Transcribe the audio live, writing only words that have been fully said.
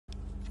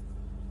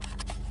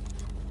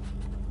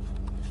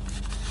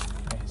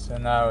So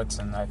now it's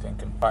in, I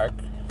think, in park.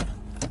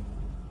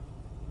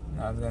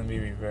 Now it's going to be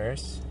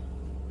reverse.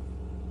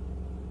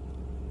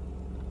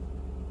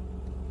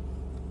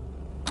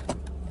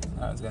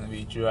 Now it's going to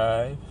be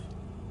drive.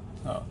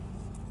 Oh,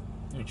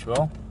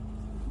 neutral.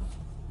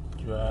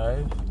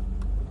 Drive.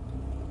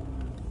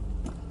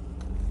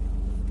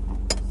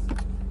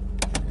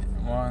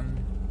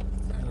 One.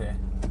 Okay.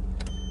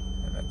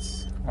 And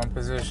that's one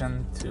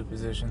position, two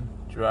position,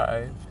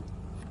 drive.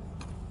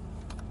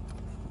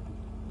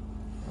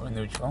 Or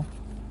neutral.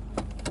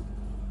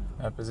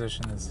 That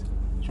position is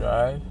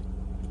drive.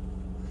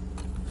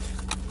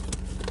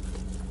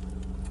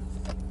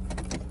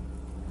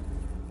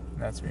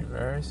 That's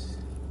reverse.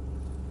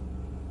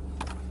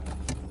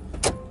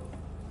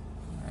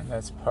 And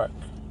that's park.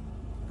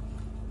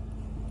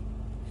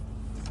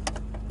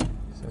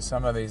 So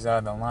some of these are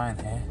the line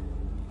here.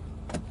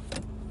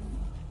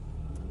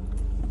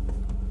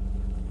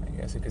 I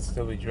guess it could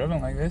still be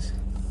driven like this.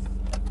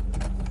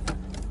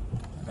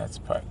 And that's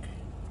park.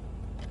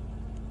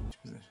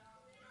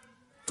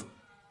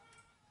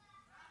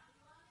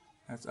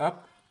 That's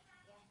up.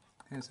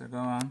 Okay, so go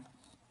on.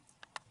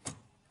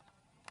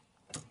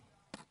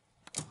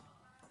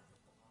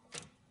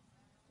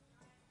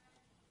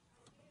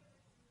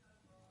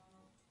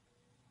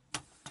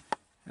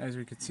 As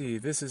we can see,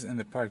 this is in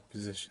the park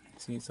position.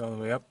 See, it's all the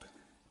way up.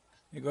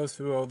 It goes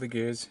through all the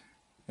gears.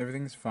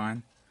 Everything's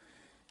fine.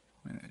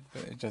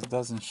 But it just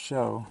doesn't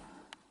show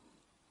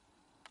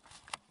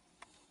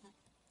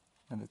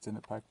that it's in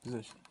the park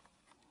position.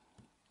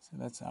 So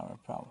that's our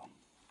problem.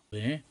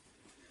 Here.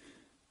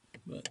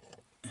 But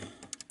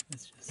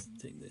let's just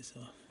take this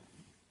off.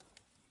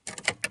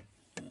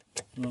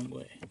 Wrong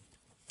way.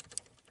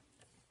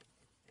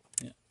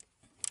 Yeah.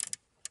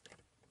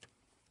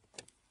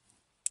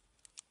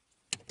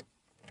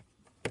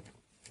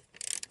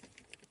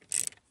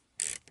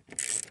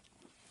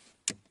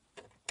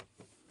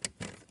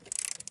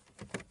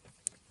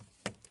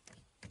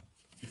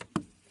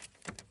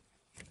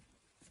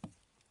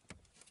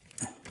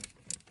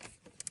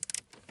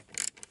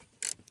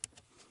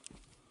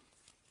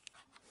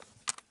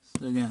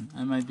 So again,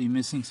 I might be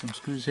missing some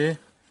screws here.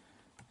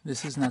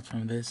 This is not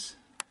from this.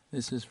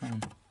 This is from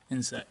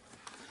inside.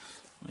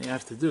 What you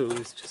have to do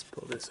is just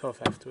pull this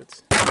off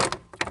afterwards.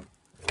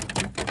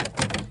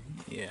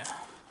 Yeah.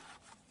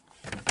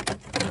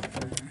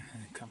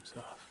 And it comes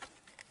off.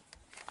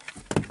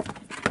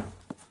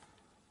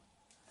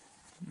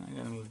 Now I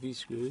gotta move these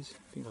screws.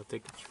 I think I'll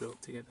take a drill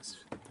to get this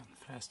done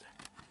faster.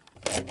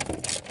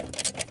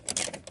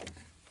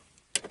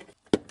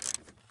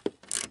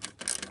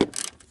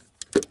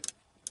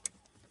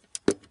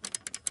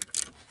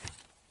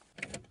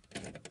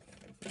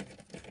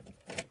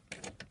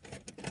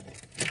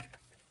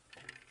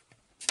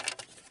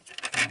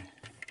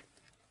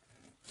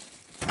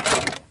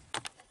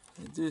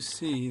 I do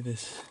see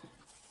this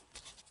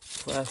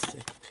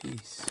plastic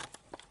piece.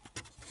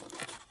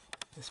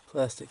 This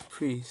plastic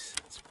piece,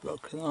 it's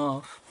broken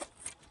off.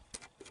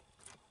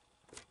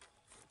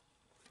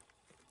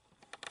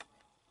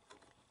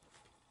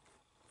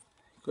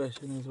 The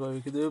question is what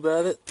we could do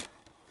about it.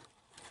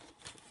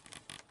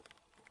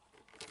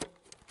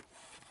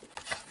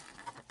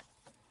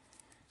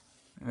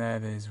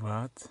 That is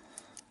what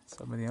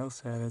somebody else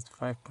said it's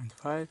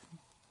 5.5. What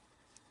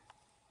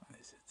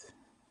is it?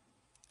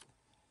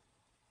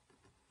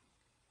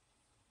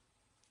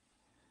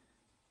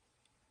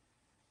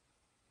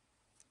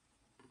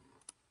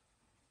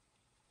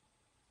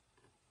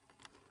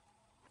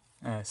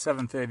 Uh,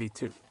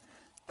 732.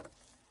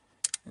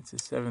 It's a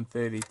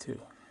 732.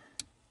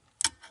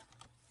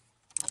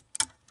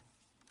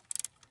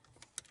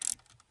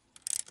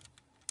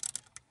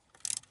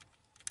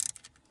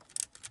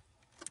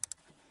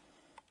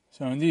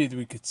 So indeed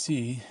we could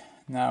see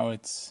now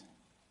it's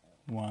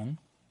 1.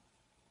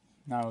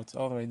 Now it's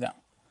all the way down.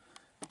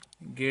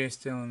 The gear is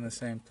still in the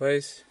same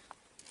place.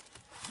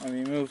 I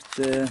removed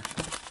the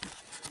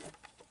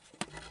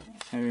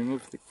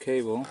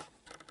cable.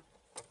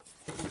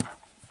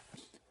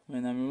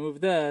 When I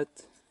removed that,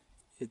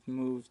 it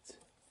moved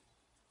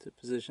to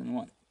position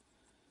 1.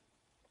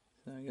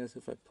 So I guess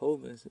if I pull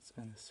this, it's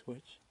going to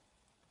switch.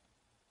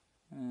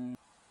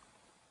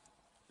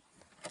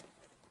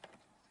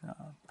 So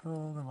I'll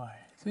pull the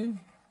wire. See?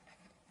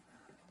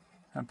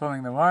 I'm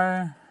pulling the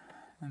wire,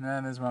 and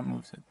that is what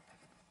moves it.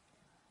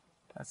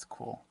 That's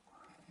cool.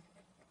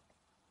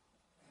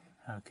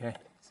 Okay,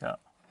 so at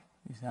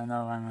least I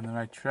know I'm on the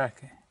right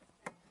track.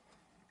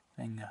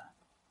 Bingo.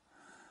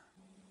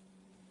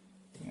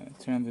 I'm going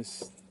to turn this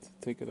to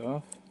take it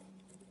off.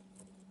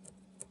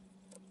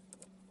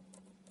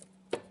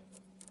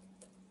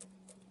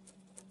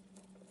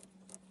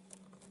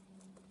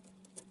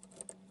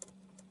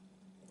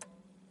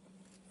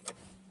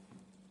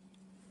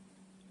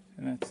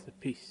 And that's the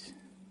piece.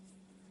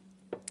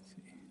 Let's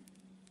see.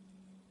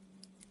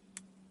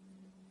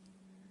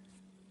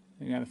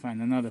 I gotta find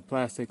another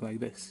plastic like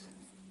this.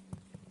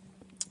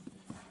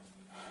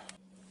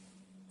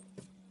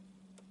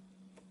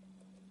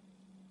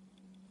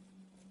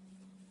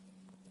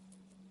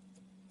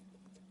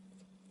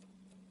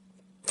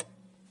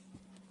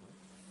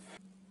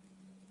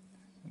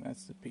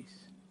 That's the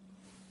piece.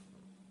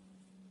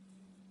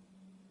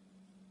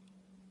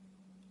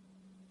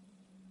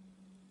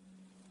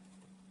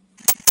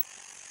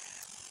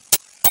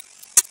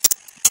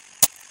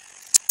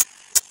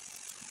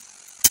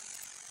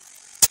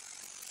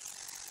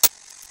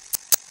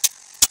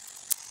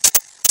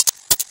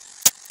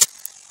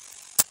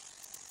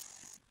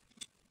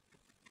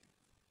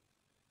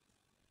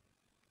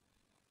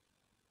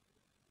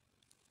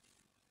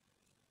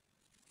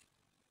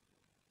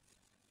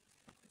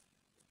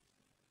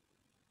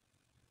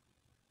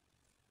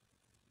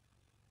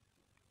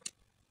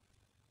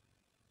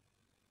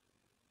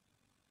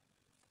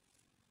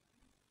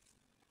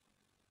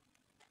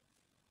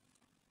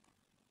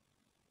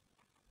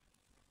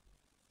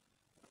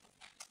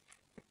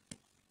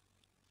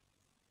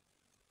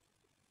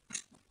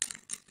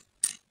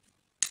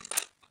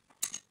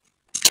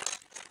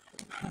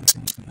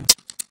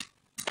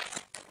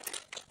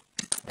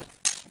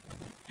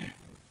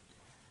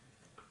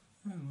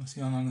 And we'll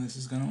see how long this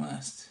is going to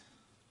last.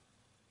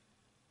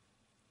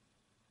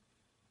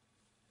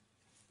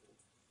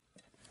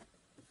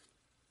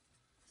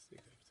 Stick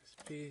up this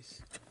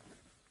piece.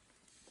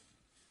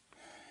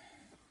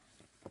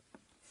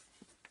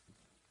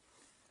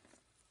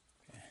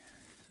 Okay,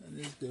 so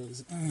this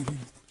goes on.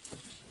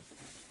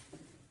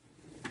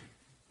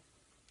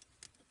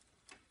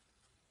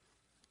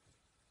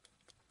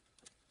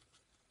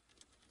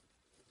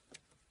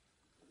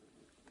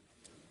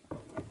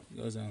 It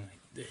goes on like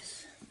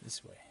this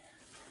way.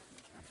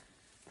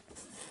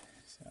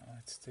 So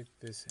let's stick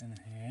this in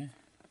here.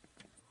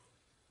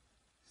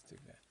 Stick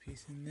that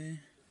piece in there.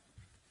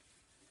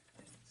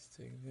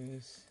 Stick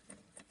this.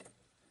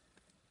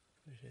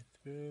 Push it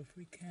through if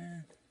we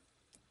can.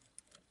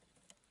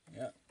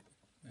 Yep,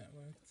 that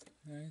worked.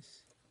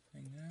 Nice.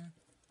 Like that.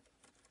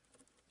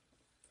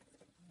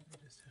 We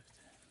just have to.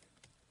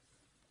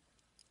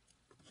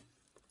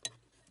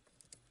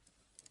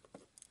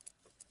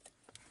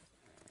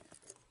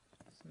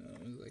 So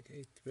it was like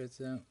 8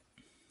 threads out.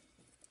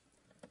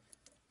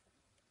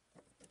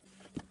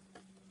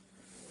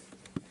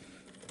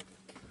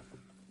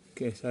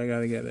 Okay, so I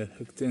gotta get it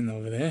hooked in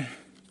over there.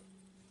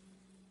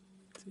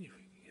 Let's see if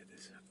we can get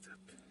this hooked up.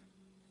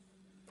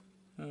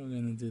 How are we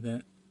gonna do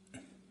that?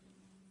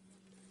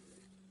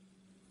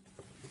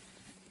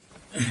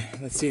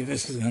 Let's see if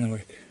this is gonna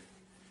work.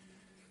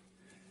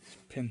 This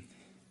pin.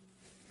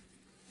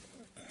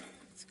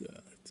 Let's go.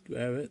 Let's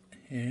grab it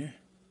here.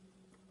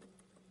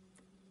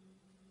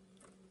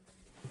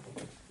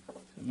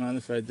 So I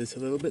modified this a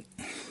little bit.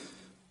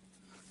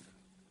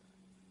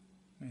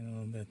 Made a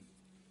little bit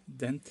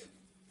dent.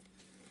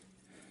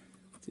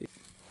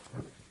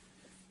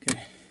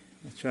 Okay,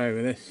 let's try it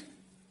with this.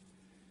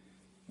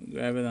 We'll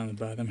grab it on the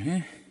bottom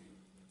here.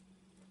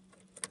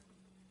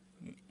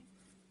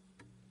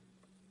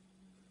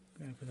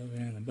 Grab it over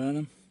here on the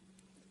bottom.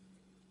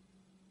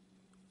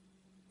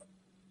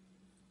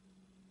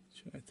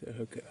 Try to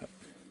hook it up.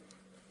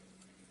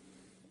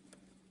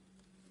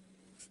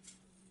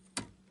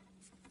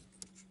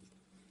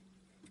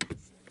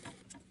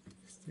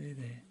 Stay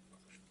there.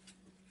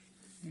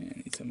 Yeah, I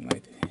need some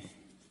light.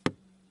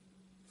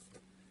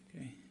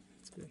 Okay,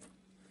 that's good.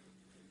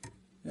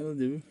 That'll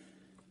do.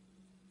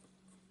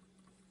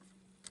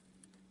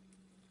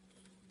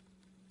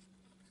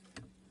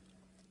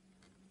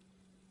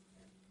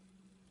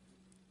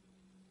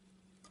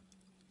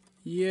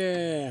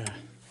 Yeah!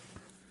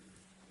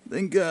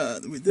 Thank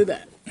God we did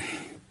that.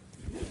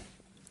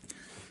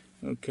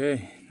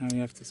 Okay, now we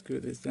have to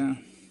screw this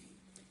down.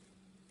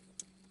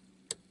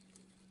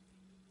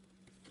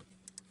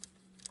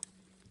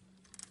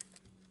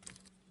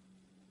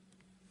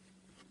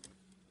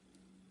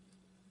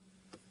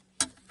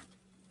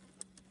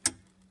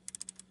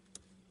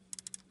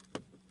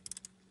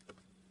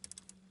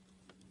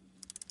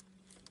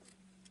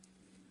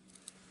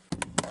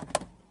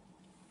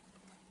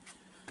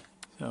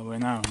 So we're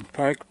now in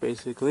park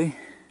basically.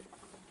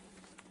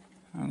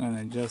 I'm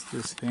gonna adjust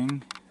this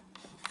thing.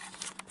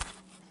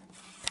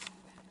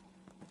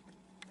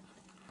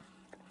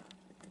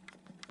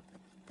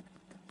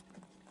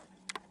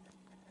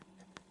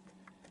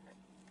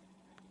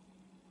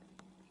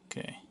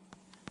 Okay,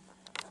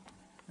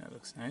 that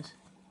looks nice.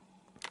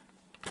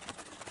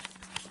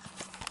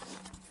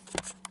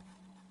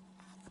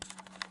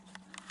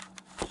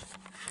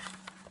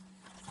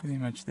 Pretty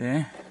much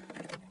there.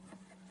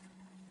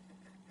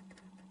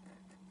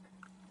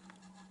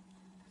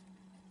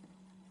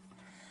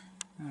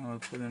 Now we'll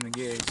put in the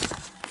gauge.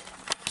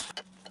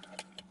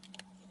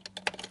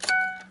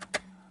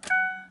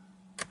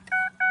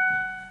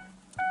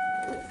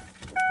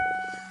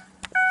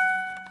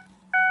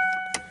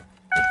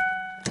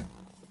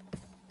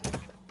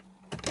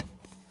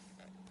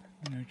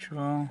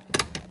 Neutral.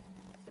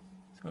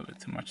 It's a little bit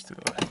too much to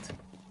the left.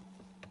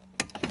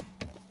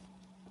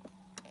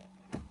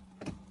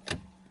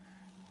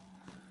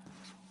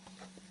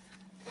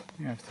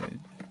 You have to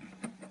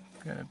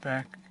get it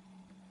back.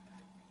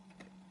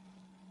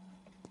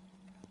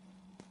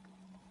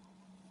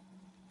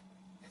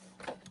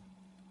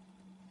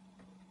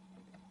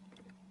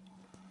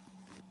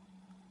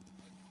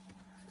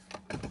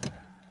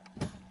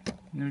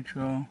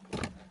 neutral,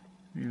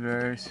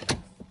 reverse,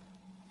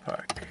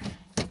 park,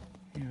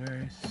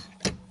 reverse,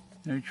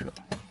 neutral,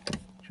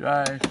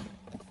 drive,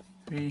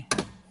 3,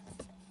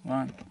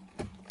 1.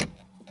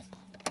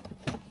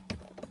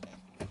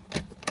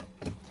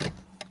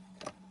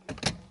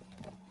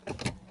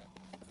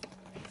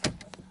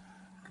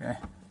 Okay.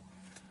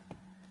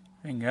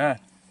 Thank God.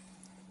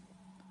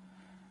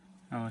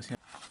 Almost here.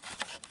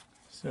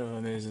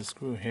 So there's a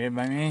screw here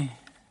by me,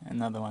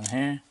 another one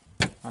here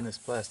on this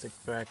plastic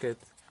bracket,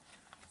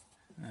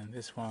 and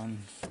this one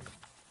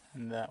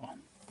and that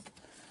one.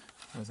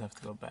 Those have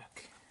to go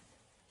back.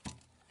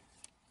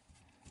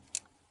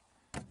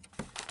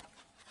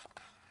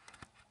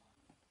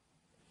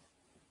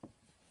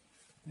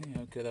 You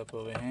hook it up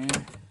over here,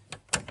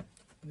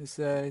 this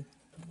side,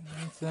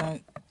 that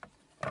side,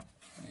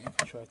 and you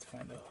can try to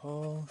find the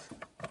holes,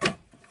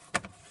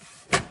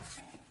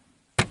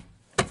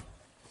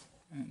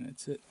 and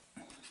that's it.